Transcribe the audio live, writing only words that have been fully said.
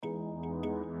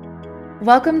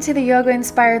Welcome to the Yoga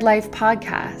Inspired Life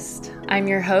podcast. I'm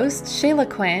your host, Shayla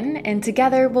Quinn, and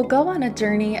together we'll go on a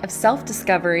journey of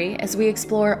self-discovery as we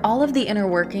explore all of the inner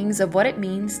workings of what it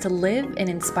means to live an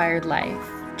inspired life.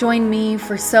 Join me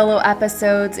for solo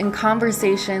episodes and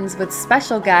conversations with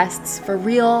special guests for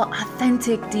real,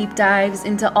 authentic deep dives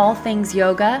into all things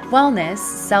yoga, wellness,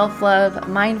 self-love,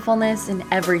 mindfulness, and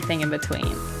everything in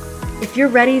between. If you're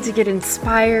ready to get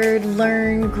inspired,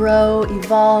 learn, grow,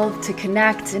 evolve, to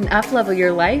connect, and up-level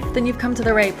your life, then you've come to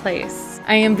the right place.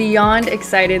 I am beyond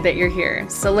excited that you're here,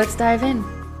 so let's dive in.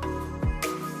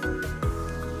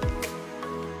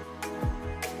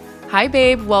 Hi,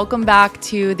 babe. Welcome back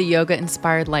to the Yoga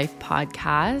Inspired Life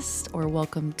podcast, or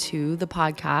welcome to the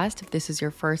podcast if this is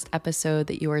your first episode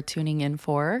that you are tuning in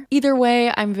for. Either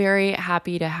way, I'm very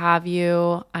happy to have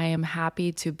you. I am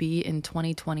happy to be in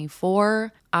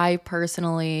 2024. I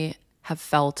personally have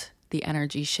felt the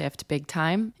energy shift big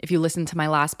time. If you listened to my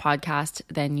last podcast,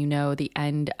 then you know the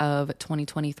end of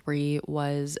 2023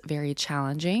 was very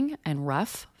challenging and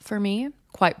rough for me.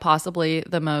 Quite possibly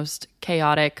the most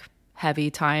chaotic,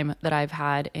 heavy time that I've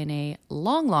had in a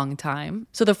long time.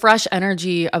 So the fresh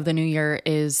energy of the new year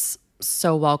is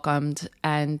so welcomed,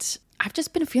 and I've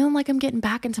just been feeling like I'm getting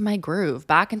back into my groove,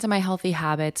 back into my healthy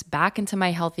habits, back into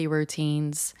my healthy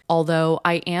routines. Although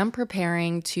I am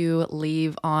preparing to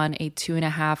leave on a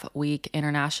 2.5-week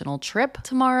international trip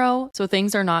tomorrow. So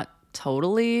things are not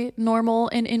totally normal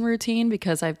and in routine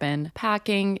because I've been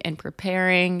packing and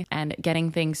preparing and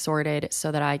getting things sorted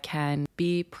so that I can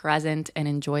be present and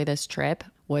enjoy this trip.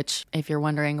 Which, if you're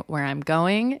wondering where I'm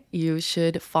going, you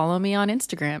should follow me on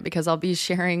Instagram because I'll be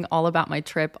sharing all about my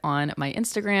trip on my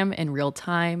Instagram in real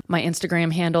time. My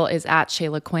Instagram handle is at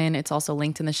Shayla Quinn. It's also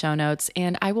linked in the show notes.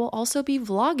 And I will also be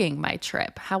vlogging my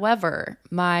trip. However,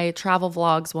 my travel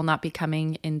vlogs will not be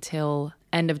coming until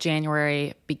end of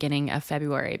January, beginning of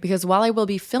February. Because while I will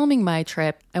be filming my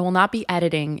trip, I will not be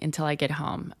editing until I get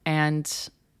home. And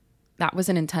that was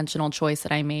an intentional choice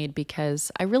that I made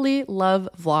because I really love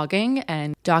vlogging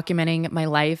and documenting my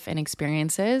life and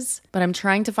experiences, but I'm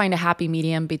trying to find a happy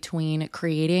medium between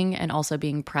creating and also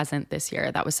being present this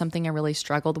year. That was something I really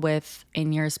struggled with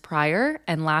in years prior,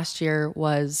 and last year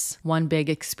was one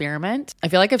big experiment. I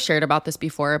feel like I've shared about this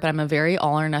before, but I'm a very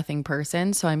all or nothing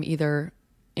person, so I'm either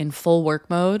in full work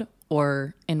mode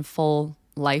or in full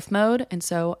life mode, and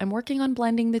so I'm working on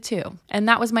blending the two. And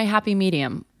that was my happy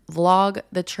medium. Vlog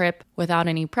the trip without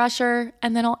any pressure,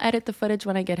 and then I'll edit the footage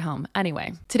when I get home.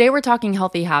 Anyway, today we're talking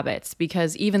healthy habits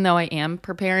because even though I am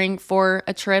preparing for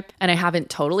a trip and I haven't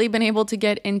totally been able to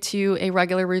get into a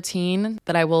regular routine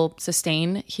that I will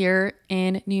sustain here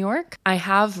in New York, I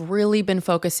have really been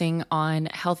focusing on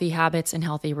healthy habits and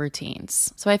healthy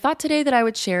routines. So I thought today that I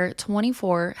would share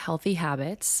 24 healthy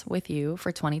habits with you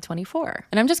for 2024.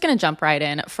 And I'm just going to jump right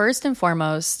in. First and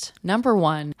foremost, number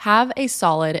one, have a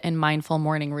solid and mindful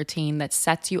morning routine that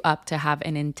sets you up to have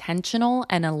an intentional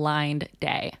and aligned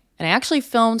day. And I actually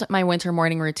filmed my winter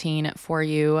morning routine for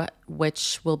you,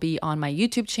 which will be on my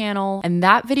YouTube channel. And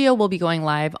that video will be going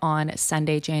live on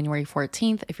Sunday, January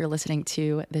 14th. If you're listening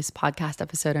to this podcast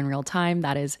episode in real time,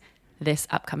 that is this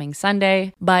upcoming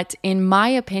Sunday. But in my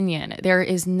opinion, there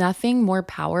is nothing more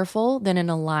powerful than an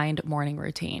aligned morning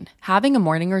routine. Having a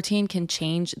morning routine can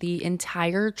change the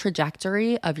entire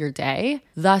trajectory of your day,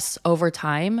 thus over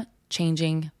time,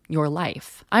 changing your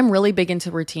life. I'm really big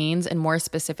into routines and more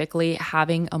specifically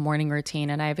having a morning routine,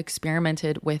 and I've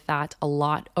experimented with that a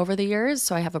lot over the years.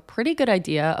 So I have a pretty good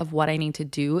idea of what I need to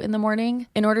do in the morning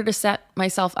in order to set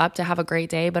myself up to have a great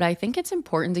day. But I think it's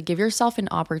important to give yourself an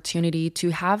opportunity to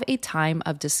have a time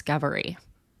of discovery,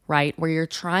 right? Where you're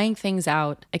trying things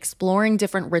out, exploring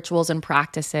different rituals and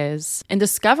practices, and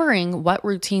discovering what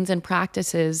routines and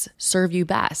practices serve you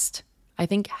best. I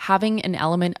think having an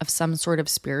element of some sort of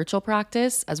spiritual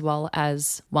practice as well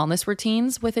as wellness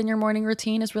routines within your morning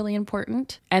routine is really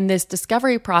important. And this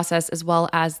discovery process, as well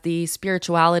as the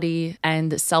spirituality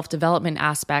and self-development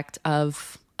aspect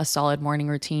of a solid morning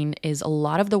routine, is a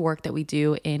lot of the work that we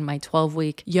do in my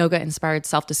 12-week yoga-inspired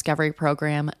self-discovery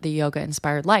program, the Yoga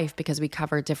Inspired Life, because we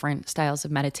cover different styles of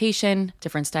meditation,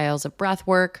 different styles of breath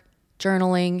work,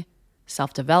 journaling,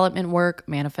 self-development work,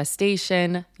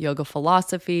 manifestation, yoga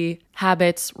philosophy,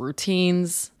 habits,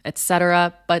 routines,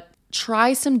 etc. But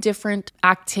try some different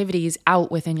activities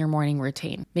out within your morning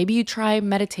routine. Maybe you try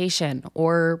meditation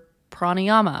or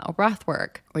pranayama or breath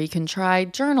work, or you can try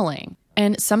journaling.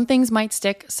 And some things might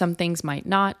stick, some things might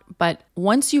not. But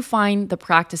once you find the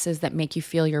practices that make you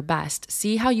feel your best,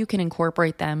 see how you can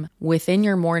incorporate them within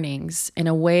your mornings in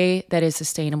a way that is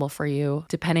sustainable for you,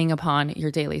 depending upon your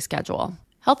daily schedule.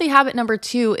 Healthy habit number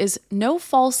 2 is no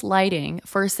false lighting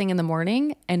first thing in the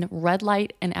morning and red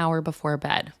light an hour before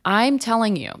bed. I'm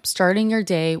telling you, starting your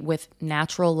day with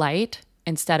natural light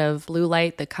instead of blue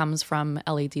light that comes from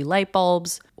LED light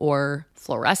bulbs or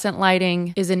fluorescent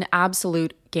lighting is an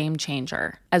absolute game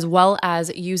changer, as well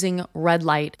as using red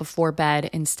light before bed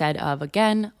instead of,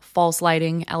 again, false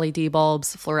lighting, LED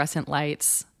bulbs, fluorescent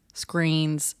lights,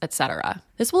 screens, etc.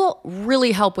 This will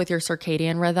really help with your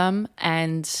circadian rhythm,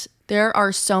 and there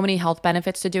are so many health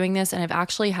benefits to doing this, and I've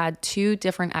actually had 2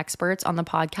 different experts on the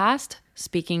podcast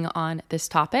speaking on this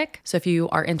topic. So if you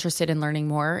are interested in learning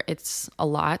more, it's a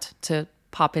lot to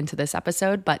pop into this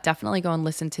episode, but definitely go and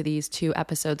listen to these 2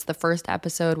 episodes. The first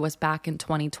episode was back in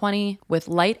 2020 with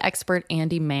light expert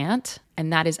Andy Mant,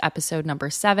 and that is episode number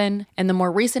 7. And the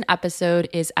more recent episode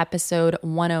is episode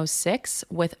 106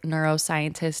 with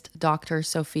neuroscientist Dr.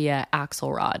 Sophia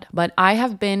Axelrod. But I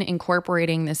have been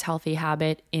incorporating this healthy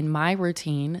habit in my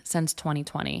routine since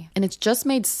 2020, and it's just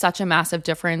made such a massive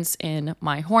difference in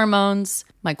my hormones,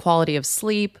 my quality of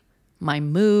sleep, my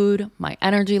mood, my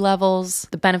energy levels.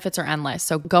 The benefits are endless.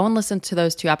 So go and listen to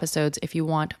those 2 episodes if you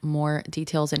want more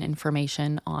details and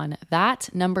information on that.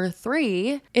 Number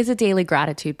 3 is a daily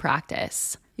gratitude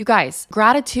practice. You guys,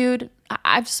 gratitude,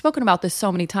 I've spoken about this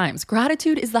so many times.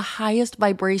 Gratitude is the highest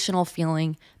vibrational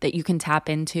feeling that you can tap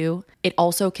into. It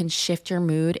also can shift your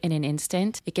mood in an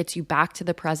instant. It gets you back to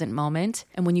the present moment.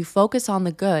 And when you focus on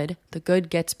the good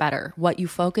gets better. What you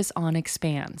focus on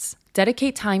expands.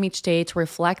 Dedicate time each day to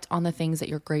reflect on the things that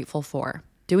you're grateful for.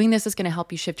 Doing this is going to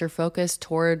help you shift your focus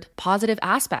toward positive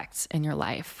aspects in your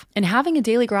life. And having a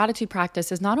daily gratitude practice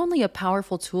is not only a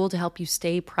powerful tool to help you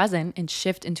stay present and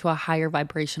shift into a higher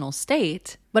vibrational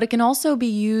state, but it can also be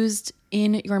used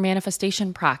in your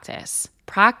manifestation practice.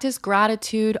 Practice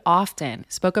gratitude often.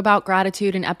 Spoke about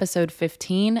gratitude in episode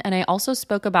 15, and I also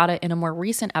spoke about it in a more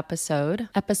recent episode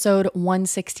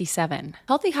 167.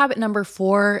 Healthy habit number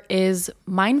 4 is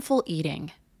mindful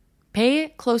eating.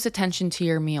 Pay close attention to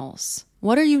your meals.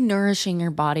 What are you nourishing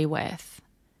your body with?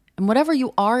 And whatever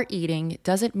you are eating,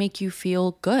 does it make you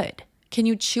feel good? Can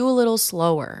you chew a little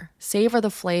slower, savor the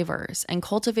flavors, and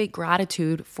cultivate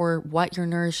gratitude for what you're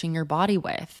nourishing your body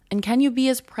with? And can you be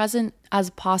as present as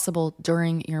possible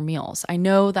during your meals? I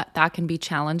know that that can be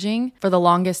challenging. For the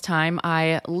longest time,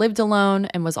 I lived alone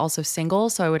and was also single,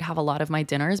 so I would have a lot of my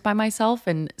dinners by myself,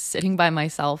 and sitting by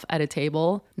myself at a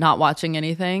table, not watching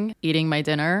anything, eating my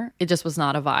dinner, it just was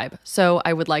not a vibe. So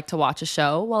I would like to watch a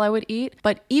show while I would eat,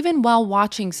 but even while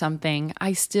watching something,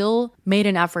 I still made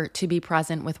an effort to be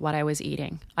present with what I was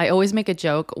eating. I always make a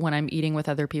joke when I'm eating with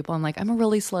other people. I'm like, I'm a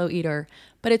really slow eater,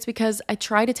 but it's because I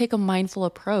try to take a mindful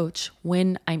approach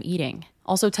when I'm eating.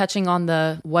 Also touching on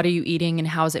the what are you eating and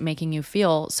how is it making you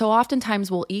feel? So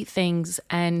oftentimes we'll eat things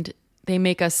and they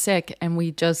make us sick and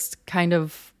we just kind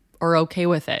of are okay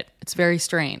with it. It's very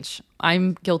strange.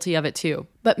 I'm guilty of it too.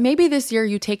 But maybe this year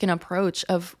you take an approach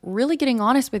of really getting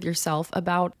honest with yourself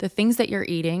about the things that you're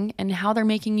eating and how they're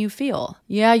making you feel.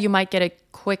 Yeah, you might get a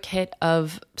quick hit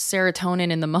of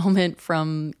serotonin in the moment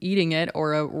from eating it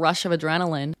or a rush of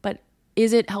adrenaline, but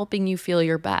is it helping you feel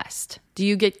your best? Do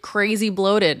you get crazy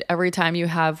bloated every time you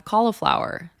have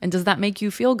cauliflower? And does that make you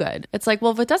feel good? It's like,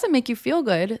 well, if it doesn't make you feel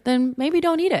good, then maybe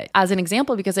don't eat it. As an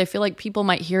example, because I feel like people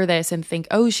might hear this and think,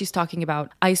 oh, she's talking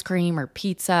about ice cream or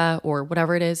pizza or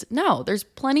whatever it is. No, there's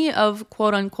plenty of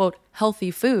quote unquote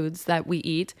healthy foods that we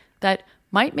eat that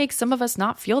might make some of us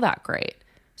not feel that great.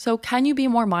 So can you be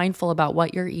more mindful about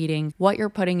what you're eating, what you're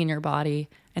putting in your body,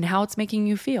 and how it's making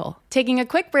you feel? Taking a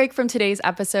quick break from today's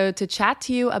episode to chat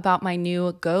to you about my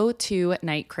new go-to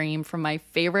night cream from my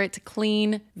favorite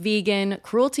clean, vegan,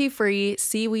 cruelty-free,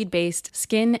 seaweed-based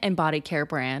skin and body care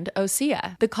brand,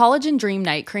 Osea. The Collagen Dream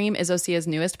Night Cream is Osea's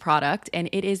newest product, and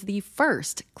it is the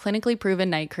first clinically proven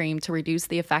night cream to reduce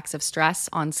the effects of stress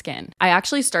on skin. I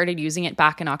actually started using it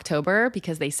back in October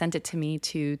because they sent it to me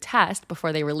to test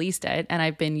before they released it, and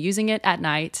I've been using it at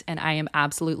night, and I am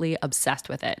absolutely obsessed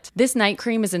with it. This night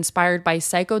cream is inspired by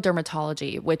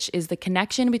psychodermatology, which is the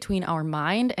connection between our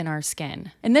mind and our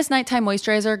skin. And this nighttime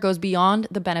moisturizer goes beyond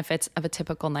the benefits of a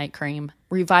typical night cream,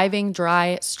 reviving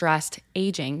dry, stressed,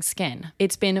 aging skin.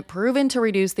 It's been proven to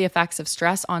reduce the effects of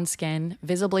stress on skin,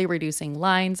 visibly reducing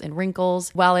lines and wrinkles,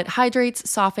 while it hydrates,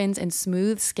 softens, and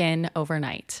smooths skin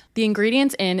overnight. The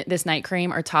ingredients in this night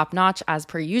cream are top-notch as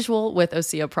per usual with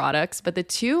Osea products, but the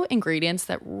 2 ingredients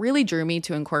that really drew me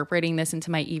to incorporating this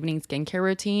into my evening skincare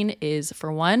routine is,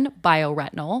 for one,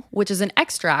 bioretinol, which is an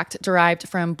extract derived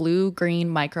from blue-green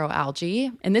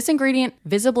microalgae. And this ingredient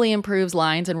visibly improves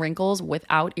lines and wrinkles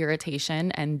without irritation.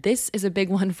 collagen. And this is a big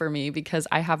one for me because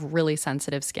I have really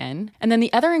sensitive skin. And then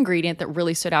the other ingredient that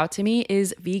really stood out to me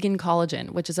is vegan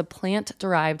collagen, which is a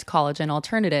plant-derived collagen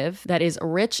alternative that is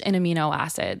rich in amino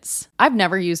acids. I've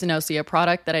never used an Osea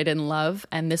product that I didn't love,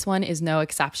 and this one is no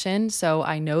exception, so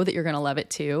I know that you're going to love it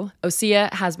too.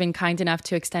 Osea has been kind enough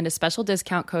to extend a special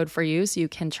discount code for you so you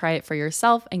can try it for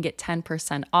yourself and get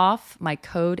 10% off. My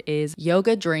code is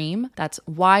Yoga Dream. That's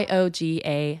YOGADREAM,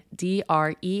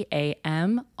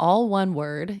 all one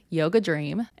word, Yoga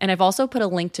Dream. And I've also put a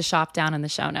link to shop down in the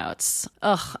show notes.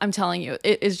 Ugh, I'm telling you,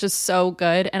 it is just so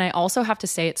good. And I also have to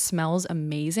say it smells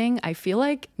amazing. I feel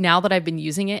like now that I've been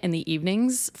using it in the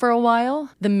evenings for a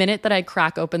while, the minute that I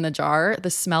crack open the jar, the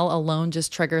smell alone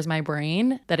just triggers my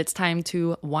brain that it's time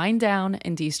to wind down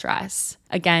and de-stress.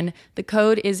 Again, the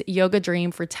code is Yoga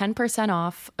Dream for 10%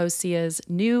 off Osea's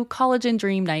new Collagen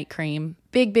Dream Night Cream.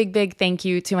 Big thank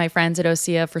you to my friends at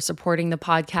Osea for supporting the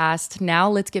podcast. Now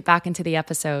let's get back into the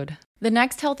episode. The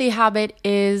next healthy habit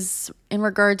is in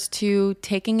regards to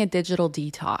taking a digital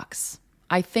detox.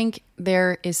 I think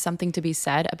there is something to be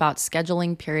said about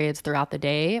scheduling periods throughout the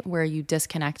day where you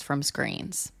disconnect from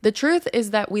screens. The truth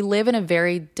is that we live in a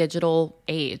very digital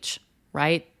age,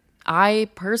 right? I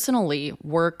personally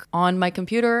work on my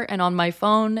computer and on my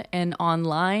phone and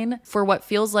online for what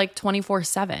feels like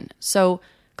 24/7. So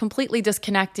completely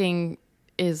disconnecting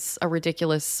is a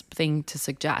ridiculous thing to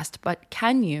suggest, but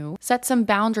can you set some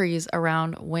boundaries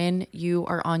around when you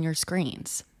are on your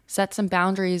screens? Set some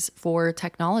boundaries for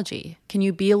technology. Can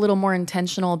you be a little more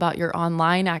intentional about your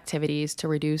online activities to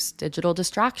reduce digital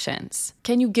distractions?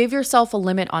 Can you give yourself a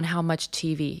limit on how much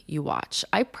TV you watch?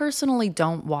 I personally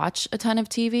don't watch a ton of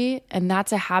TV, and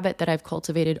that's a habit that I've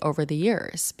cultivated over the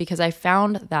years because I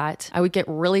found that I would get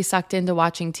really sucked into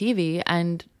watching TV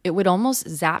and it would almost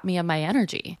zap me of my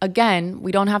energy. Again,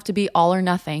 we don't have to be all or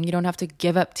nothing. You don't have to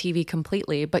give up TV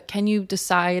completely, but can you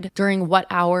decide during what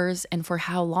hours and for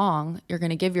how long you're going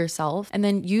to give yourself, and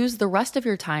then use the rest of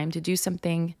your time to do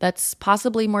something that's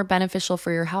possibly more beneficial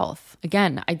for your health?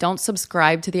 Again, I don't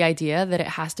subscribe to the idea that it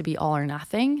has to be all or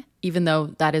nothing, even though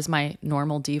that is my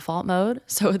normal default mode.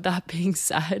 So with that being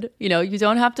said, you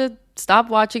don't have to stop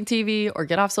watching TV or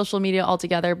get off social media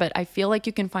altogether, but I feel like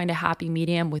you can find a happy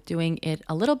medium with doing it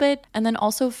a little bit and then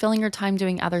also filling your time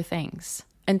doing other things.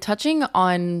 And touching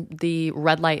on the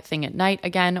red light thing at night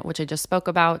again, which I just spoke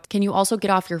about, can you also get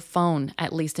off your phone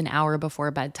at least an hour before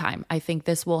bedtime? I think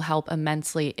this will help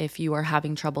immensely if you are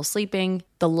having trouble sleeping.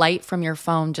 The light from your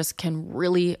phone just can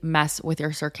really mess with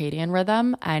your circadian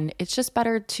rhythm, and it's just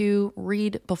better to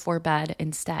read before bed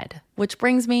instead. Which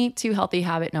brings me to healthy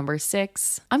habit number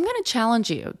 6. I'm going to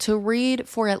challenge you to read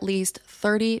for at least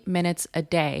 30 minutes a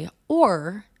day,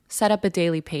 or set up a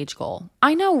daily page goal.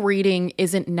 I know reading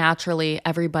isn't naturally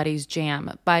everybody's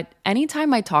jam, but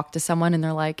anytime I talk to someone and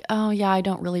they're like, oh yeah, I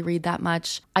don't really read that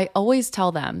much, I always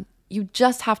tell them, you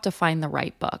just have to find the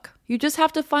right book. You just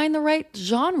have to find the right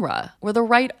genre or the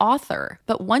right author.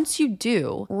 But once you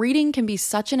do, reading can be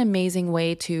such an amazing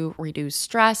way to reduce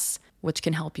stress, which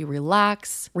can help you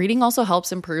relax. Reading also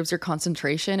helps improves your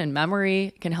concentration and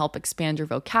memory, can help expand your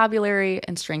vocabulary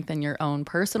and strengthen your own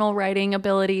personal writing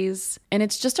abilities. And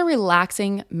it's just a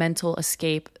relaxing mental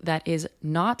escape that is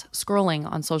not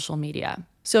scrolling on social media.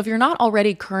 So if you're not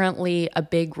already currently a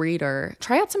big reader,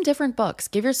 try out some different books.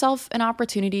 Give yourself an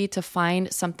opportunity to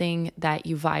find something that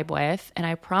you vibe with. And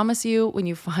I promise you, when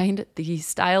you find the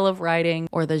style of writing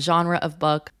or the genre of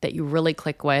book that you really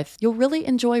click with, you'll really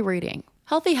enjoy reading.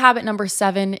 Healthy habit number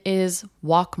 7 is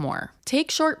walk more. Take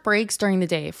short breaks during the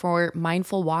day for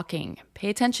mindful walking. Pay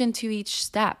attention to each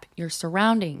step, your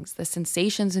surroundings, the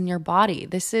sensations in your body.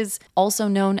 This is also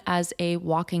known as a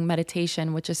walking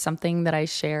meditation, which is something that I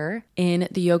share in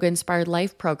the Yoga Inspired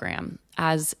Life program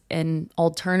as an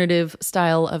alternative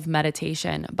style of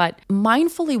meditation. But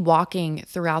mindfully walking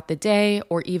throughout the day,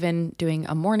 or even doing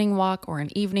a morning walk or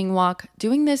an evening walk,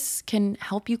 doing this can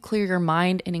help you clear your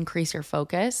mind and increase your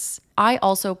focus. I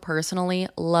also personally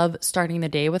love starting the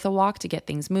day with a walk to get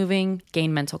things moving,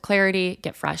 gain mental clarity,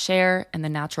 get fresh air, and the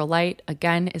natural light,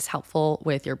 again, is helpful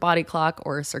with your body clock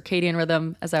or circadian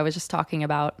rhythm, as I was just talking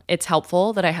about. It's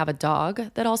helpful that I have a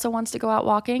dog that also wants to go out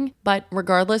walking, but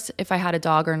regardless if I had a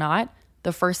dog or not,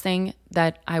 the first thing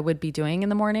that I would be doing in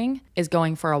the morning is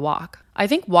going for a walk. I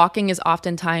think walking is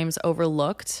oftentimes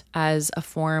overlooked as a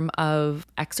form of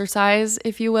exercise,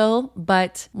 if you will,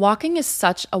 but walking is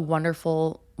such a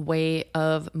wonderful way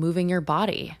of moving your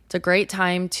body. It's a great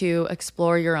time to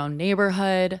explore your own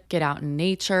neighborhood, get out in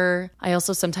nature. I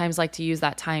also sometimes like to use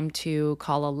that time to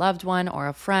call a loved one or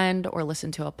a friend or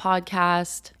listen to a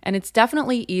podcast. And it's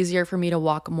definitely easier for me to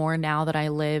walk more now that I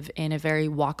live in a very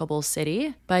walkable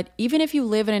city. But even if you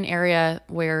live in an area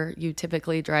where you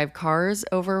typically drive cars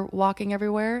over walking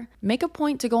everywhere, make a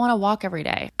point to go on a walk every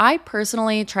day. I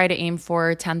personally try to aim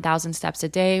for 10,000 steps a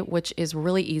day, which is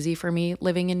really easy for me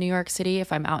living in New York City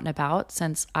if I'm out and about,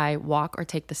 since I walk or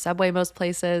take the subway most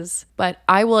places. But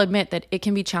I will admit that it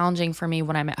can be challenging for me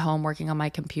when I'm at home working on my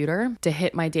computer to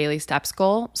hit my daily steps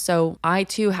goal. So I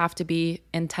too have to be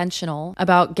intentional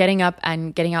about getting up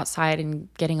and getting outside and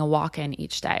getting a walk in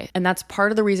each day. And that's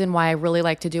part of the reason why I really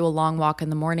like to do a long walk in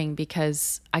the morning,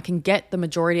 because I can get the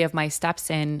majority of my steps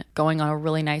in going on a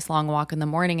really nice long walk in the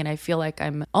morning. And I feel like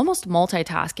I'm almost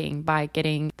multitasking by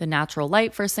getting the natural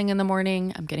light first thing in the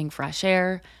morning. I'm getting fresh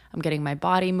air. I'm getting my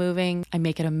body moving. I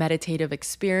make it a meditative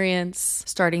experience,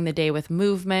 starting the day with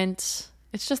movement.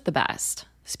 It's just the best.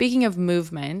 Speaking of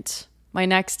movement, my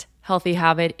next healthy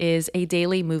habit is a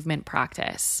daily movement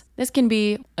practice. This can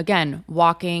be, again,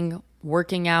 walking,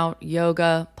 working out,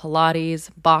 yoga,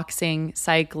 Pilates, boxing,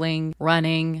 cycling,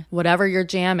 running, whatever your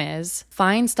jam is.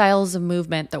 Find styles of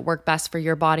movement that work best for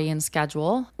your body and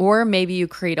schedule, or maybe you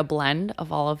create a blend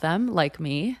of all of them, like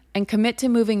me, and commit to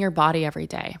moving your body every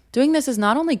day. Doing this is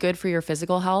not only good for your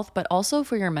physical health, but also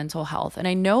for your mental health. And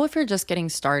I know if you're just getting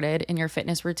started in your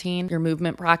fitness routine, your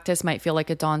movement practice might feel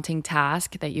like a daunting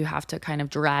task that you have to kind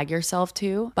of drag yourself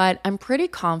to, but I'm pretty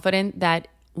confident that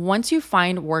once you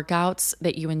find workouts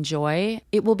that you enjoy,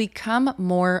 it will become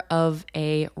more of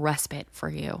a respite for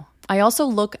you. I also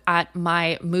look at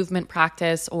my movement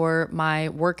practice or my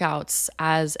workouts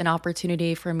as an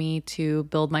opportunity for me to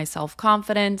build my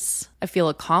self-confidence. I feel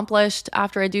accomplished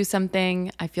after I do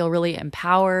something. I feel really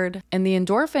empowered, and the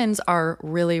endorphins are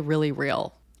really, really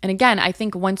real. And again, I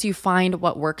think once you find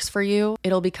what works for you,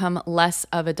 it'll become less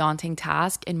of a daunting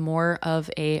task and more of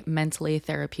a mentally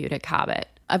therapeutic habit.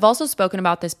 I've also spoken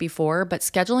about this before, but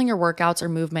scheduling your workouts or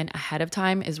movement ahead of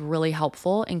time is really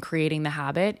helpful in creating the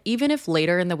habit. Even if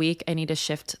later in the week I need to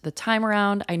shift the time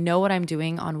around, I know what I'm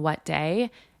doing on what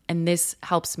day, and this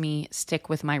helps me stick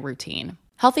with my routine.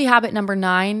 Healthy habit number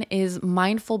 9 is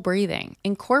mindful breathing.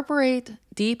 Incorporate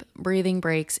deep breathing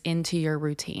breaks into your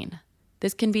routine.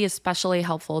 This can be especially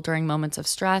helpful during moments of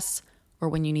stress or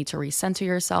when you need to recenter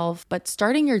yourself, but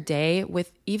starting your day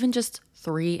with even just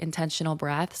 3 intentional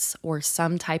breaths or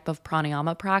some type of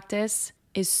pranayama practice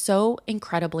is so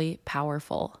incredibly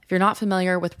powerful. If you're not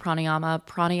familiar with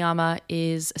pranayama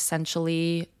is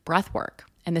essentially breath work.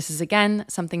 And this is, again,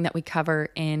 something that we cover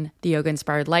in the Yoga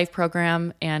Inspired Life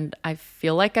program. And I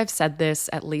feel like I've said this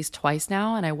at least twice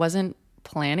now, and I wasn't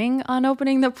planning on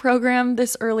opening the program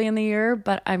this early in the year,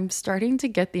 but I'm starting to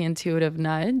get the intuitive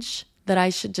nudge that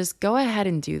I should just go ahead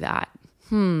and do that.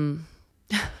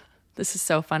 This is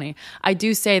so funny. I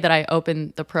do say that I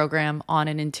open the program on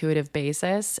an intuitive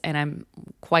basis, and I'm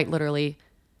quite literally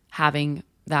having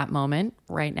that moment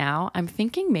right now. I'm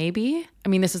thinking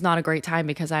this is not a great time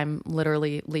because I'm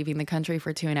literally leaving the country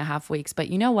for 2.5 weeks, but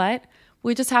you know what?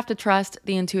 We just have to trust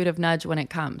the intuitive nudge when it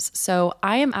comes. So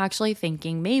I am actually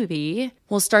thinking maybe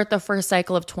we'll start the first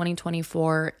cycle of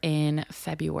 2024 in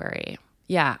February.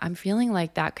 Yeah, I'm feeling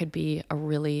like that could be a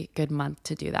really good month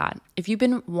to do that. If you've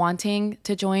been wanting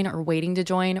to join or waiting to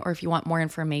join, or if you want more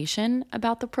information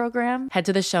about the program, head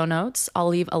to the show notes. I'll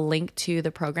leave a link to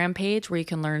the program page where you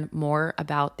can learn more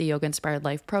about the Yoga Inspired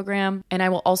Life program. And I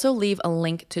will also leave a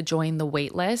link to join the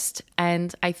waitlist.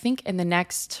 And I think in the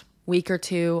next week or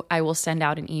two, I will send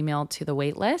out an email to the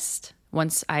waitlist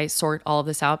once I sort all of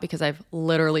this out, because I've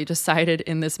literally decided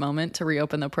in this moment to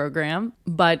reopen the program.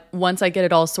 But once I get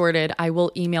it all sorted, I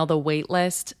will email the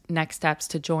waitlist, next steps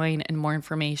to join, and more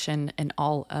information and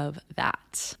all of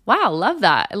that. Wow, love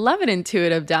that. I love an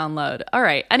intuitive download. All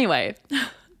right, anyway,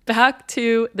 back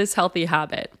to this healthy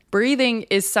habit. Breathing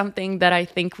is something that I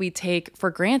think we take for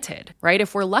granted, right?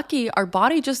 If we're lucky, our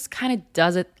body just kind of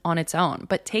does it on its own.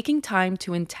 But taking time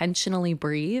to intentionally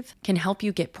breathe can help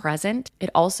you get present. It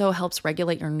also helps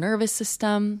regulate your nervous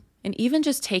system. And even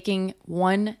just taking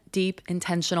one deep,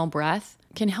 intentional breath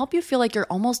can help you feel like you're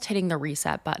almost hitting the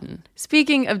reset button.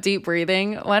 Speaking of deep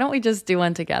breathing, why don't we just do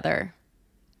one together?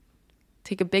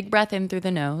 Take a big breath in through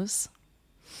the nose.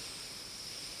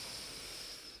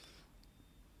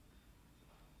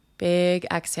 Big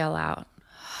exhale out.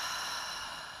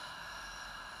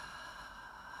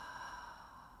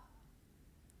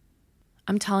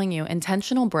 I'm telling you,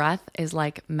 intentional breath is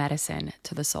like medicine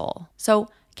to the soul. So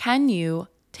can you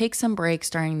take some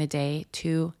breaks during the day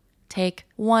to take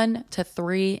 1 to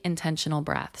 3 intentional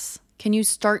breaths? Can you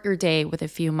start your day with a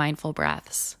few mindful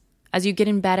breaths? As you get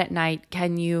in bed at night,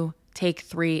 can you take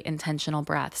 3 intentional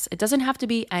breaths? It doesn't have to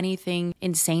be anything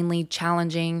insanely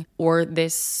challenging or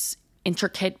this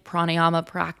intricate pranayama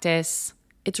practice.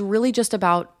 It's really just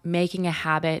about making a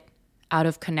habit out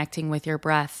of connecting with your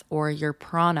breath or your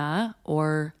prana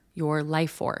or your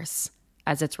life force,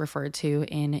 as it's referred to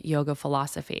in yoga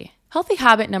philosophy. Healthy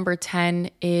habit number 10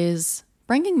 is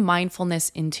bringing mindfulness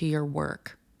into your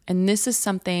work. And this is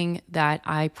something that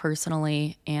I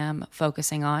personally am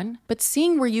focusing on, but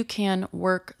seeing where you can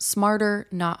work smarter,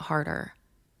 not harder,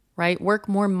 right? Work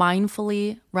more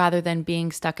mindfully rather than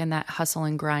being stuck in that hustle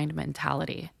and grind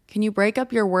mentality. Can you break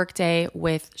up your workday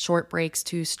with short breaks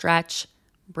to stretch,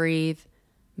 breathe,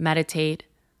 meditate,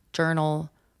 journal,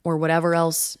 or whatever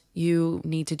else you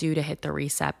need to do to hit the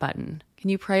reset button? Can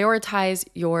you prioritize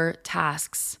your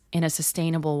tasks in a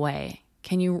sustainable way?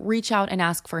 Can you reach out and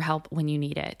ask for help when you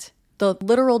need it? The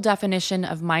literal definition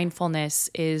of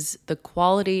mindfulness is the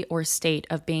quality or state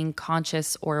of being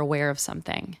conscious or aware of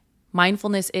something.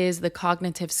 Mindfulness is the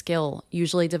cognitive skill,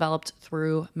 usually developed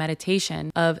through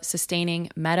meditation, of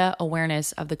sustaining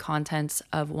meta-awareness of the contents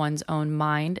of one's own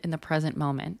mind in the present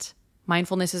moment.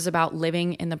 Mindfulness is about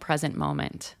living in the present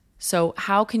moment. So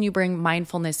how can you bring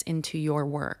mindfulness into your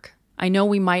work? I know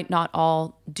we might not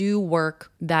all do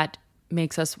work that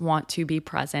makes us want to be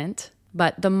present,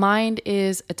 but the mind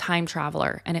is a time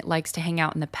traveler and it likes to hang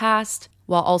out in the past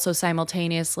while also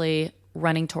simultaneously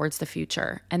running towards the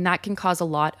future. And that can cause a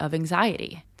lot of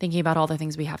anxiety, thinking about all the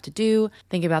things we have to do,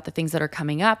 thinking about the things that are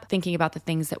coming up, thinking about the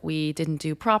things that we didn't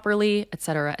do properly,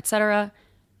 etc., etc.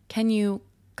 Can you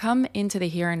come into the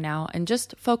here and now and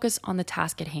just focus on the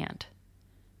task at hand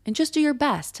and just do your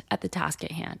best at the task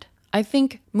at hand? I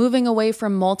think moving away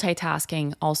from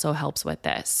multitasking also helps with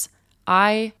this.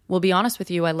 I will be honest with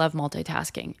you, I love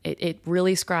multitasking. It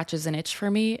really scratches an itch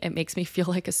for me. It makes me feel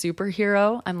like a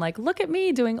superhero. I'm like, look at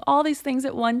me doing all these things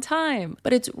at one time.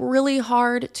 But it's really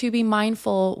hard to be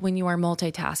mindful when you are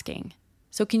multitasking.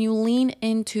 So can you lean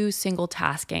into single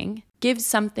tasking? Give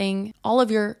something all of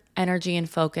your energy and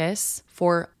focus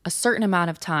for a certain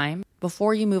amount of time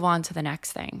before you move on to the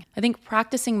next thing. I think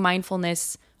practicing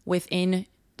mindfulness within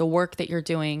the work that you're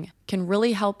doing can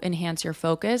really help enhance your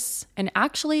focus and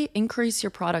actually increase your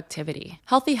productivity.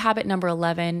 Healthy habit number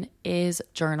 11 is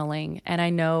journaling. And I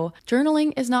know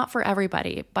journaling is not for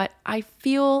everybody, but I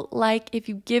feel like if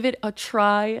you give it a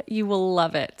try, you will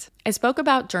love it. I spoke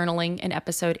about journaling in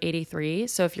episode 83,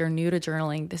 so if you're new to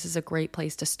journaling, this is a great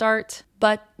place to start.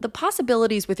 But the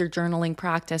possibilities with your journaling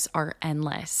practice are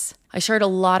endless. I shared a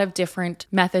lot of different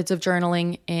methods of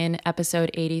journaling in episode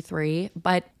 83,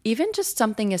 but even just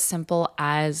something as simple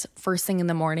as first thing in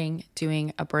the morning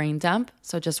doing a brain dump,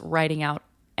 so just writing out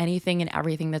anything and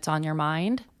everything that's on your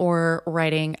mind, or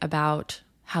writing about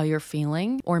how you're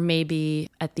feeling, or maybe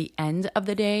at the end of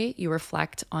the day, you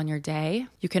reflect on your day.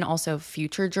 You can also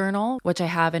future journal, which I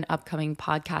have an upcoming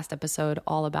podcast episode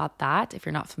all about that. If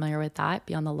you're not familiar with that,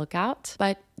 be on the lookout.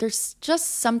 But there's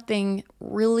just something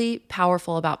really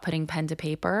powerful about putting pen to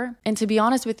paper. And to be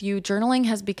honest with you, journaling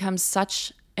has become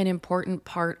such an important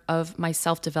part of my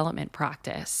self-development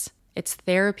practice. It's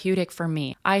therapeutic for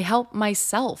me. I help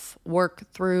myself work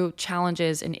through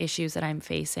challenges and issues that I'm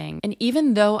facing. And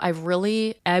even though I've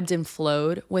really ebbed and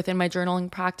flowed within my journaling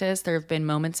practice, there have been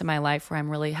moments in my life where I'm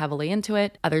really heavily into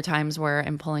it, other times where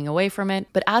I'm pulling away from it.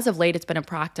 But as of late, it's been a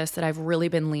practice that I've really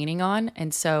been leaning on.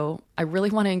 And so I really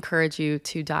want to encourage you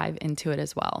to dive into it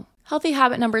as well. Healthy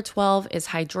habit number 12 is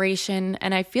hydration.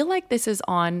 And I feel like this is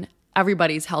on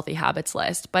everybody's healthy habits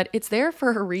list, but it's there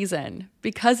for a reason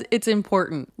because it's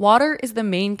important. Water is the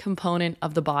main component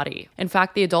of the body. In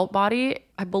fact, the adult body,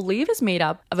 I believe, is made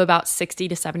up of about 60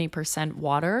 to 70%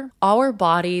 water. Our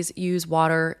bodies use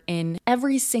water in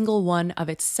every single one of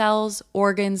its cells,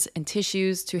 organs, and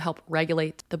tissues to help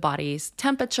regulate the body's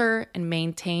temperature and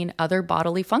maintain other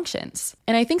bodily functions.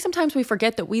 And I think sometimes we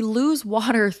forget that we lose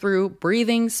water through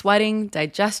breathing, sweating,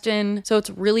 digestion. So it's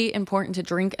really important to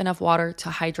drink enough water to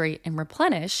hydrate and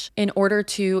replenish in order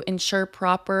to ensure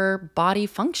proper body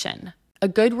function. A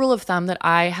good rule of thumb that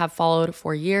I have followed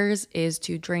for years is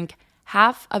to drink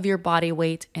half of your body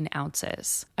weight in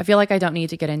ounces. I feel like I don't need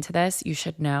to get into this, you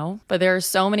should know, but there are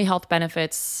so many health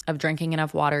benefits of drinking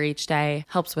enough water each day.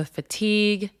 Helps with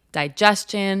fatigue,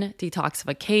 digestion,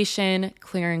 detoxification,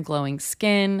 clear and glowing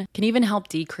skin, can even help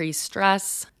decrease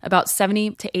stress. About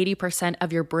 70 to 80%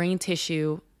 of your brain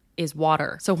tissue is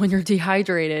water. So when you're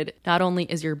dehydrated, not only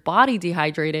is your body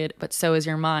dehydrated, but so is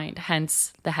your mind,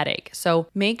 hence the headache. So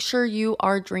make sure you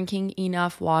are drinking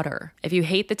enough water. If you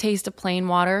hate the taste of plain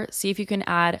water, see if you can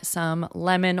add some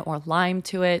lemon or lime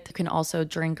to it. You can also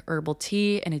drink herbal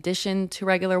tea in addition to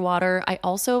regular water. I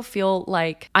also feel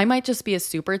like I might just be a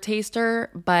super taster,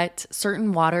 but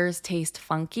certain waters taste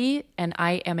funky, and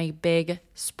I am a big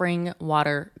spring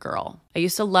water girl. I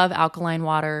used to love alkaline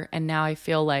water, and now I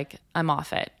feel like I'm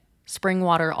off it. Spring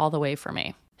water all the way for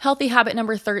me. Healthy habit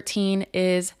number 13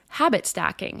 is habit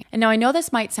stacking. And now I know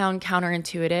this might sound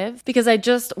counterintuitive because I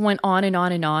just went on and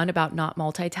on and on about not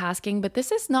multitasking, but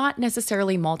this is not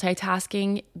necessarily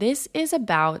multitasking. This is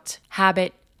about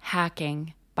habit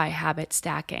hacking by habit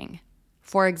stacking.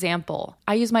 For example,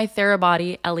 I use my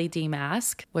Therabody LED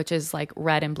mask, which is like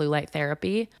red and blue light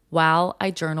therapy, while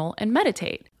I journal and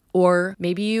meditate. Or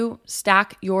maybe you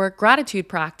stack your gratitude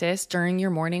practice during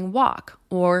your morning walk.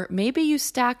 Or maybe you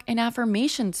stack an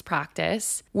affirmations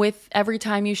practice with every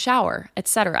time you shower,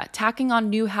 etc. Tacking on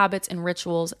new habits and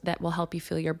rituals that will help you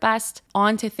feel your best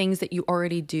onto things that you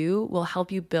already do will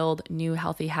help you build new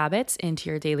healthy habits into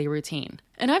your daily routine.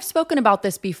 And I've spoken about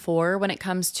this before when it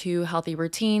comes to healthy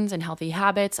routines and healthy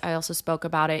habits. I also spoke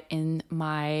about it in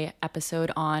my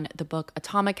episode on the book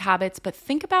Atomic Habits, but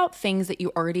think about things that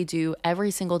you already do every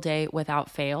single day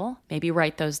without fail. Maybe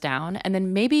write those down. And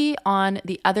then maybe on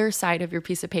the other side of your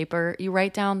piece of paper, you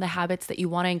write down the habits that you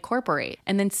want to incorporate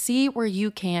and then see where you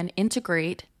can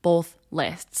integrate both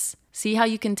lists. See how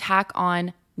you can tack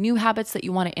on new habits that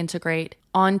you want to integrate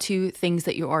onto things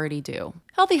that you already do.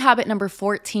 Healthy habit number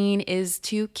 14 is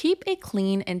to keep a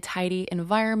clean and tidy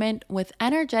environment with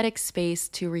energetic space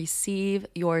to receive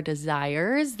your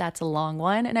desires. That's a long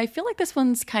one, and I feel like this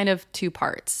one's kind of two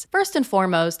parts. First and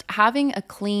foremost, having a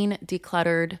clean,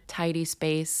 decluttered, tidy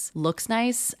space looks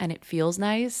nice and it feels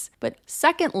nice. But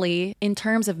secondly, in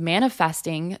terms of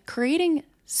manifesting, creating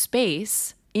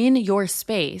space in your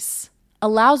space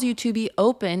allows you to be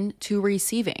open to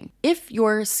receiving. If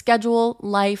your schedule,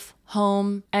 life,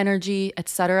 home, energy,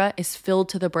 etc. is filled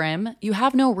to the brim, you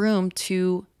have no room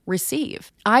to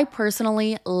receive. I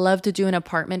personally love to do an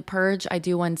apartment purge. I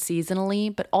do one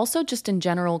seasonally, but also just in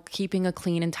general, keeping a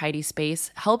clean and tidy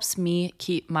space helps me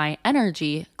keep my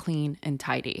energy clean and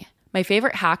tidy. My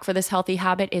favorite hack for this healthy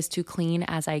habit is to clean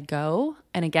as I go.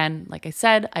 And again, like I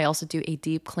said, I also do a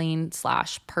deep clean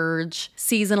 / purge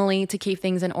seasonally to keep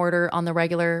things in order on the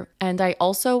regular. And I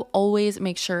also always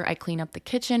make sure I clean up the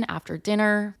kitchen after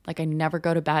dinner. Like I never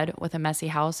go to bed with a messy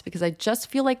house because I just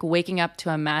feel like waking up to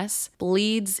a mess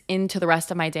bleeds into the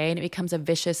rest of my day and it becomes a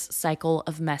vicious cycle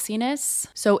of messiness.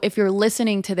 So if you're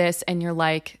listening to this and you're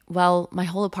like, well, my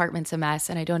whole apartment's a mess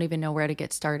and I don't even know where to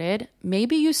get started,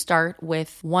 maybe you start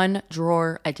with one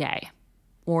drawer a day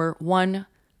or one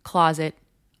closet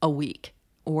a week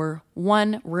or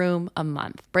one room a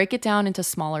month. Break it down into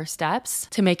smaller steps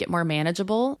to make it more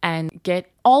manageable and get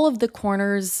all of the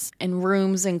corners and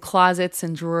rooms and closets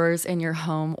and drawers in your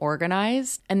home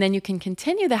organized. And then you can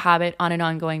continue the habit on an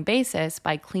ongoing basis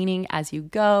by cleaning as you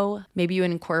go. Maybe you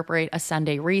incorporate a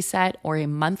Sunday reset or a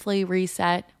monthly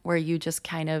reset where you just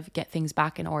kind of get things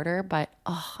back in order. But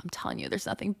I'm telling you, there's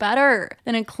nothing better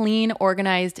than a clean,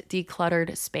 organized,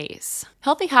 decluttered space.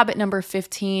 Healthy habit number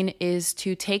 15 is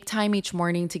to take time each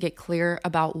morning to get clear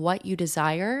about what you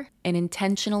desire and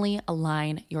intentionally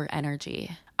align your energy.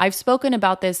 I've spoken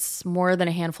about this more than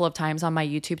a handful of times on my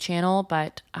YouTube channel,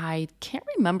 but I can't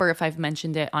remember if I've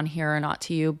mentioned it on here or not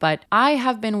to you, but I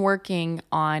have been working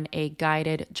on a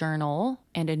guided journal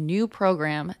and a new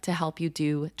program to help you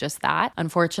do just that.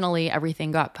 Unfortunately,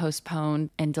 everything got postponed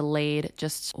and delayed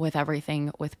just with everything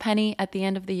with Penny at the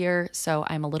end of the year, so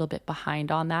I'm a little bit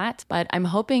behind on that. But I'm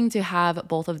hoping to have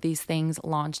both of these things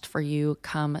launched for you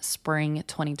come spring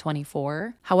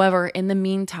 2024. However, in the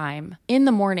meantime, in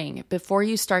the morning, before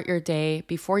you start your day,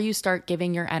 before you start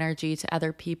giving your energy to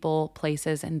other people,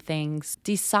 places, and things,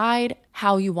 decide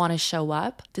how you want to show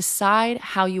up, decide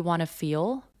how you want to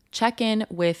feel. Check in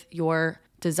with your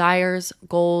desires,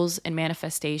 goals, and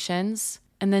manifestations,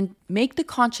 and then make the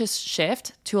conscious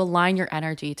shift to align your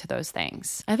energy to those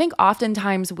things. I think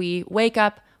oftentimes we wake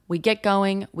up, we get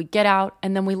going, we get out,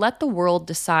 and then we let the world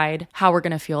decide how we're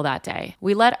going to feel that day.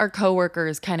 We let our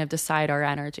coworkers kind of decide our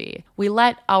energy. We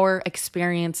let our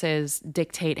experiences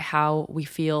dictate how we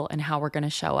feel and how we're going to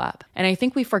show up. And I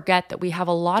think we forget that we have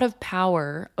a lot of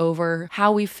power over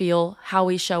how we feel, how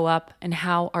we show up, and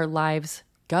how our lives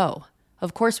go.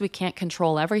 Of course, we can't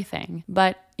control everything,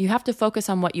 but you have to focus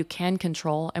on what you can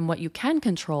control, and what you can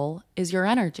control is your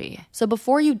energy. So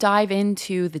before you dive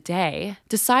into the day,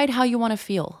 decide how you want to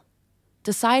feel.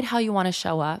 Decide how you want to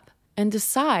show up. and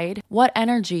decide what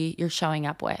energy you're showing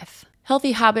up with.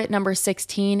 Healthy habit number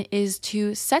 16 is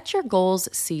to set your goals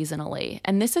seasonally.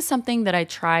 And this is something that I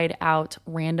tried out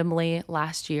randomly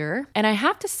last year. And I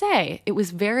have to say, it was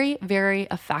very, very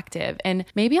effective. And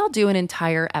maybe I'll do an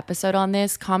entire episode on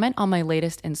this. Comment on my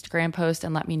latest Instagram post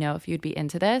and let me know if you'd be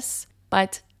into this.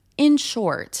 But in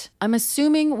short, I'm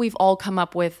assuming we've all come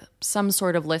up with some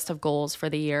sort of list of goals for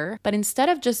the year, but instead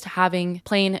of just having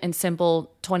plain and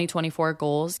simple 2024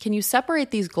 goals, can you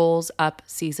separate these goals up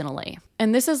seasonally?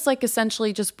 And this is like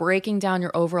essentially just breaking down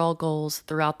your overall goals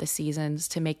throughout the seasons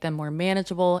to make them more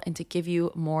manageable and to give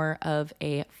you more of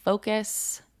a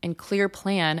focus and clear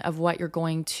plan of what you're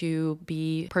going to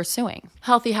be pursuing.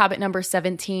 Healthy habit number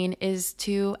 17 is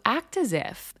to act as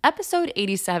if. Episode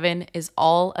 87 is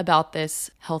all about this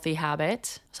healthy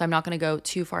habit, so I'm not going to go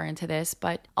too far into this,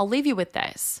 but I'll leave you with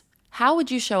this. How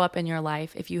would you show up in your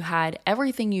life if you had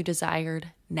everything you desired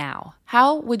now?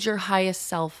 How would your highest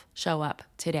self show up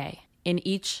today in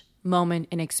each moment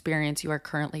and experience you are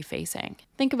currently facing?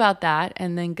 Think about that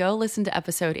and then go listen to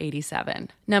episode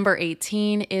 87. Number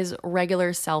 18 is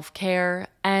regular self-care.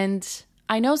 And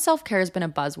I know self-care has been a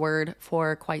buzzword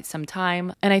for quite some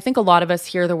time. And I think a lot of us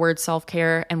hear the word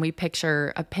self-care and we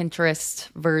picture a Pinterest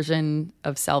version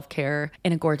of self-care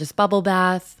in a gorgeous bubble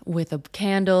bath with a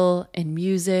candle and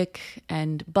music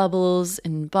and bubbles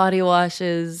and body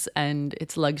washes, and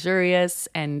it's luxurious.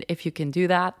 And if you can do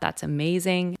that, that's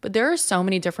amazing. But there are so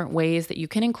many different ways that you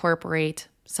can incorporate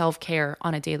self-care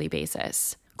on a daily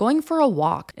basis. Going for a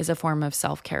walk is a form of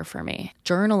self-care for me.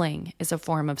 Journaling is a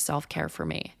form of self-care for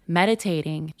me.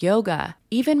 Meditating, yoga,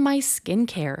 even my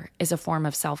skincare is a form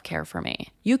of self-care for me.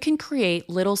 You can create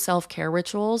little self-care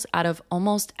rituals out of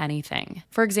almost anything.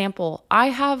 For example, I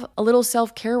have a little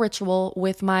self-care ritual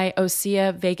with my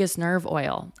Osea Vagus Nerve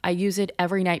Oil. I use it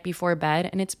every night before bed,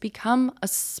 and it's become a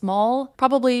small,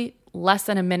 probably less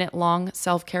than a minute long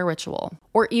self-care ritual.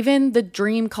 Or even the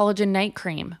Dream Collagen Night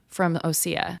Cream from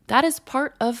Osea. That is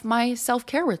part of my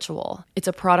self-care ritual. It's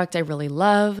a product I really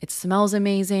love. It smells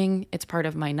amazing. It's part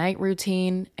of my night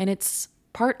routine. And it's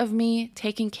part of me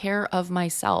taking care of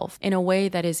myself in a way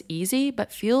that is easy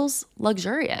but feels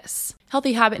luxurious.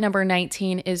 Healthy habit number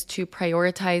 19 is to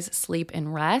prioritize sleep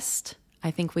and rest.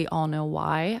 I think we all know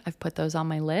why I've put those on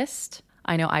my list.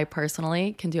 I know I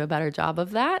personally can do a better job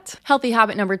of that. Healthy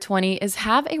habit number 20 is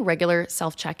have a regular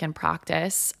self-check-in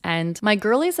practice. And my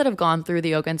girlies that have gone through the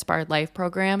Yoga Inspired Life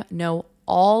program know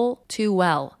all too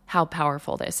well how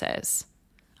powerful this is.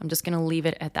 I'm just going to leave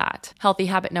it at that. Healthy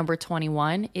habit number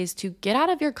 21 is to get out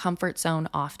of your comfort zone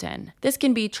often. This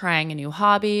can be trying a new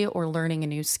hobby or learning a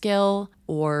new skill,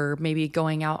 or maybe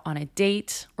going out on a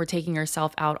date or taking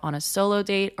yourself out on a solo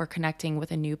date or connecting with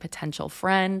a new potential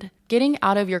friend. Getting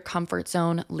out of your comfort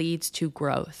zone leads to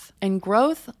growth, and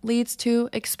growth leads to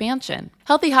expansion.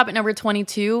 Healthy habit number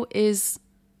 22 is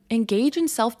engage in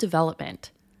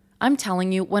self-development. I'm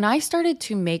telling you, when I started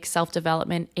to make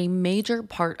self-development a major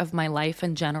part of my life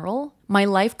in general, my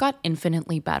life got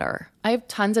infinitely better. I have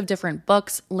tons of different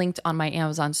books linked on my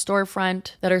Amazon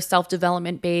storefront that are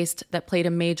self-development based, that played a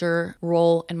major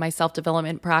role in my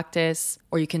self-development practice.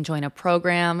 Or you can join a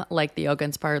program like the Yoga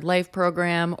Inspired Life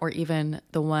program, or even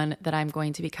the one that I'm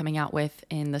going to be coming out with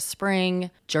in the spring.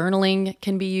 Journaling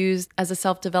can be used as a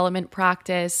self-development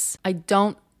practice. I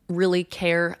don't really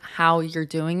care how you're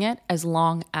doing it as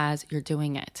long as you're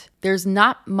doing it. There's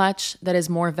not much that is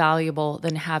more valuable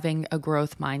than having a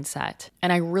growth mindset.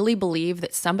 And I really believe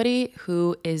that somebody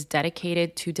who is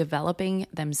dedicated to developing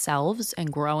themselves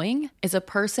and growing is a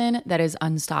person that is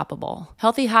unstoppable.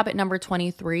 Healthy habit number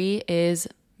 23 is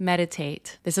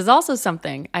meditate. This is also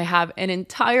something I have an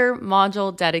entire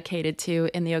module dedicated to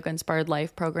in the Yoga Inspired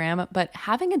Life program, but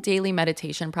having a daily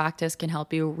meditation practice can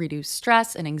help you reduce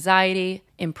stress and anxiety,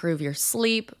 improve your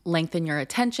sleep, lengthen your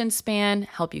attention span,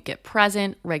 help you get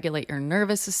present, regulate your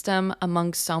nervous system,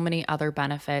 among so many other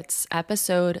benefits.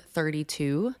 Episode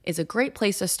 32 is a great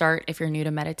place to start if you're new to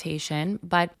meditation,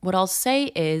 but what I'll say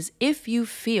is if you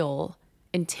feel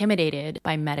intimidated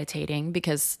by meditating,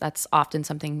 because that's often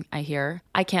something I hear.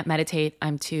 I can't meditate,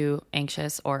 I'm too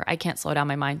anxious, or I can't slow down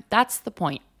my mind. That's the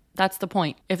point. That's the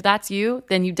point. If that's you,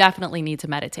 then you definitely need to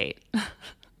meditate.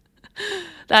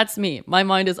 That's me. My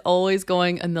mind is always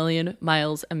going a million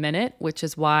miles a minute, which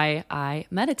is why I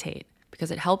meditate,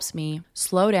 because it helps me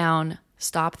slow down,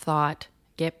 stop thought,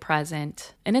 get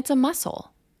present. And it's a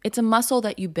muscle. It's a muscle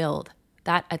that you build.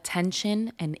 That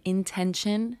attention and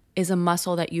intention is a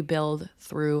muscle that you build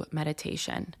through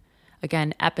meditation.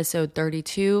 Again, episode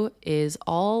 32 is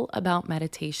all about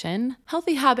meditation.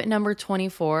 Healthy habit number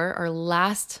 24, our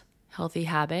last healthy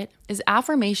habit is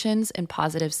affirmations and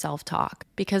positive self-talk,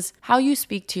 because how you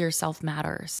speak to yourself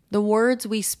matters. The words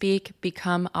we speak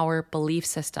become our belief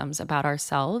systems about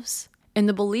ourselves. And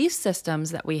the belief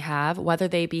systems that we have, whether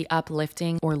they be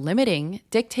uplifting or limiting,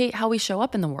 dictate how we show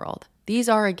up in the world. These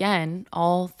are, again,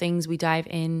 all things we dive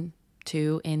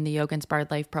into in the Yoga Inspired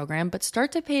Life program, but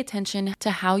start to pay attention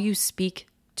to how you speak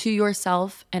to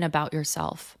yourself and about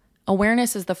yourself.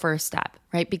 Awareness is the first step,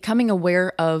 right? Becoming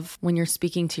aware of when you're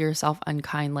speaking to yourself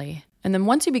unkindly. And then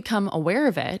once you become aware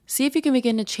of it, see if you can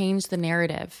begin to change the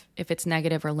narrative if it's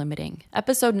negative or limiting.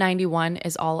 Episode 91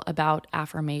 is all about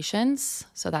affirmations,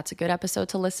 so that's a good episode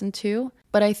to listen to.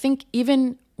 But I think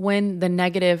even when the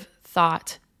negative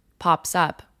thought pops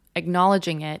up,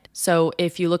 acknowledging it. So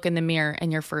if you look in the mirror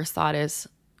and your first thought is,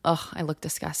 "Ugh, I look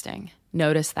disgusting."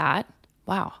 Notice that.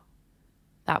 Wow,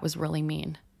 that was really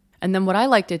mean. And then what I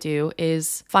like to do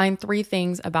is find 3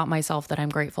 things about myself that I'm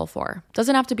grateful for.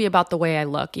 Doesn't have to be about the way I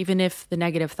look, even if the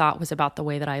negative thought was about the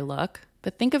way that I look.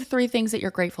 But think of 3 things that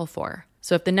you're grateful for.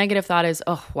 So if the negative thought is,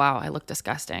 "Oh, wow, I look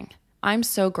disgusting," I'm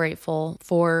so grateful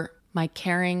for my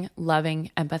caring, loving,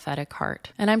 empathetic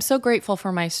heart. And I'm so grateful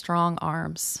for my strong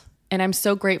arms. And I'm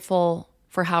so grateful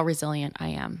for how resilient I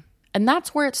am. And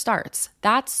that's where it starts.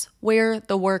 That's where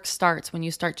the work starts, when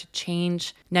you start to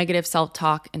change negative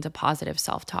self-talk into positive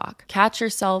self-talk. Catch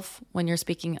yourself when you're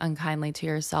speaking unkindly to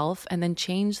yourself, and then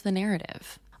change the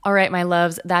narrative. All right, my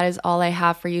loves, that is all I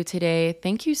have for you today.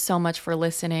 Thank you so much for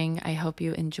listening. I hope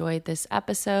you enjoyed this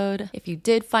episode. If you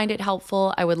did find it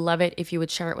helpful, I would love it if you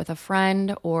would share it with a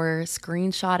friend or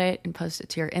screenshot it and post it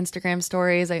to your Instagram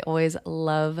stories. I always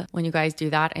love when you guys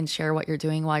do that and share what you're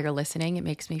doing while you're listening. It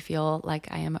makes me feel like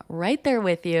I am right there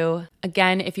with you.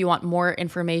 Again, if you want more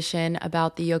information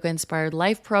about the Yoga Inspired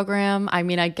Life program, I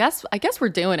guess we're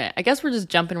doing it. I guess we're just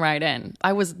jumping right in.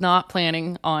 I was not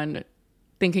planning on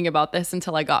thinking about this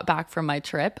until I got back from my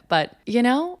trip. But,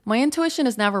 my intuition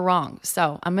is never wrong.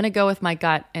 So I'm going to go with my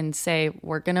gut and say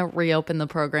we're going to reopen the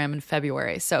program in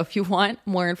February. So if you want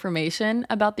more information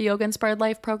about the Yoga Inspired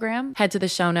Life program, head to the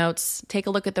show notes, take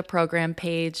a look at the program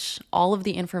page. All of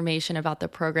the information about the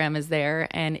program is there.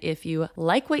 And if you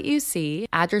like what you see,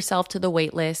 add yourself to the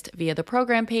wait list via the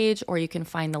program page, or you can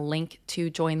find the link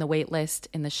to join the wait list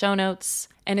in the show notes.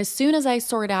 And as soon as I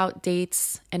sort out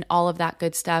dates and all of that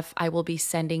good stuff, I will be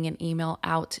sending an email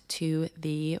out to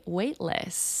the wait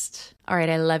list. All right,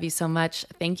 I love you so much.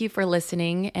 Thank you for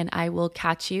listening, and I will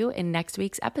catch you in next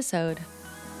week's episode.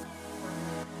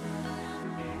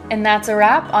 And that's a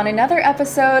wrap on another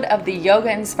episode of the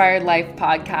Yoga Inspired Life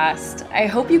podcast. I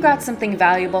hope you got something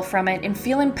valuable from it and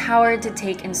feel empowered to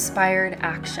take inspired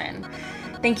action.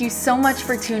 Thank you so much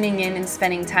for tuning in and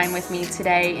spending time with me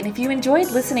today. And if you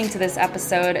enjoyed listening to this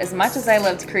episode as much as I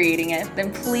loved creating it,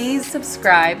 then please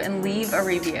subscribe and leave a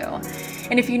review.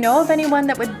 And if you know of anyone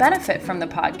that would benefit from the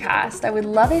podcast, I would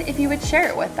love it if you would share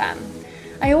it with them.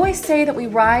 I always say that we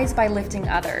rise by lifting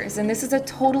others, and this is a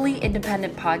totally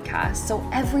independent podcast, so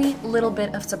every little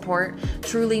bit of support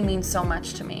truly means so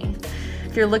much to me.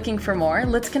 If you're looking for more,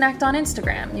 let's connect on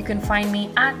Instagram. You can find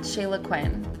me at Shayla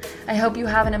Quinn. I hope you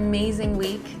have an amazing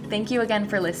week. Thank you again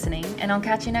for listening, and I'll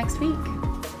catch you next week.